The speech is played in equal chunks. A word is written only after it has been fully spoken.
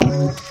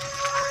Come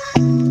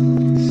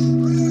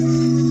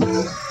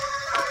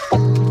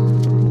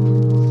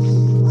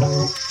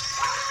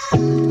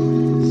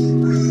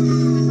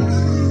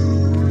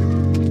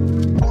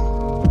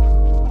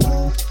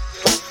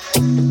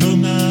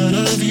out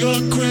of your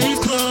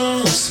grave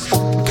clothes,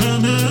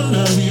 come out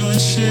of your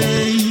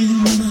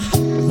shame,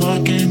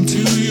 walk into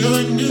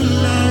your new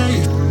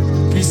life,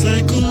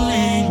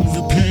 recycling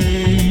the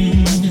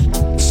pain.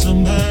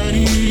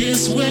 Somebody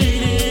is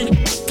waiting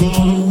for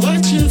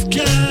what you've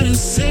gotta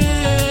say.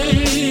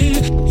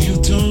 You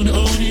don't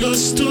own your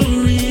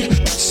story,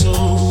 so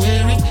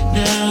wear it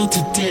now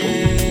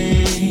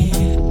today,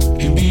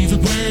 and be the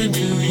brand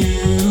new you.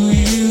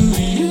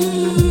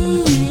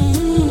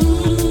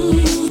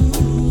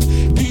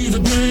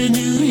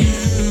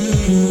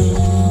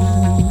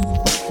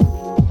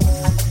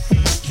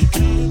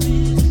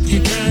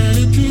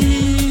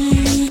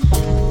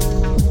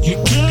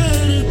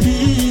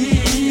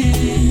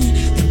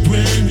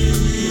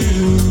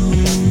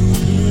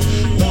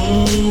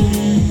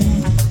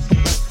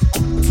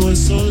 For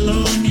so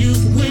long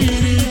you've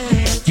waited,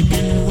 you've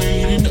been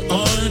waiting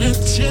on a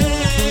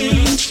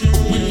change.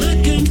 We're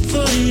looking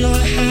for your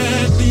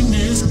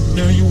happiness,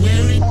 now you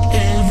wear it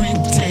every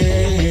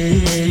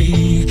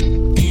day.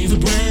 Be the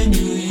brand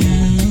new you.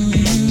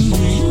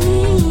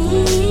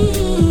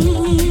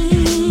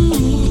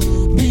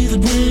 Be the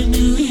brand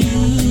new you.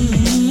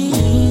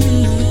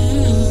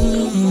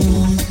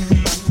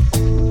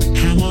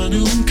 I want to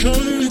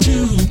encourage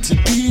you to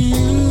be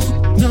you,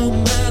 no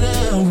matter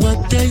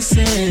what they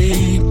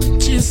say.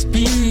 Just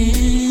be you.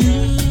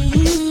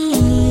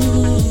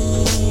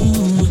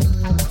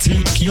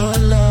 Take your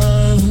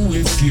love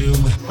with you,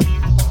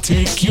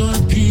 take your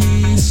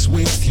peace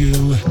with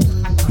you,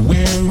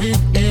 wear it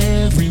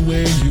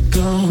everywhere you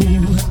go.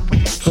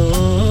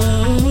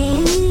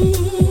 Oh,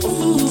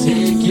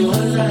 take your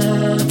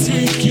love,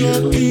 take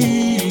your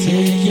peace,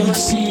 take your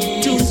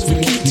peace. Don't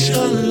forget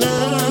your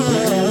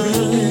love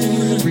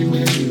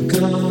everywhere you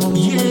go.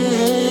 Yeah,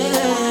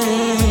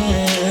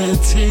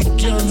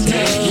 take your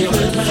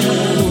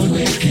love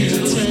with you,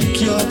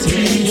 take your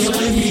peace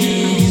with you.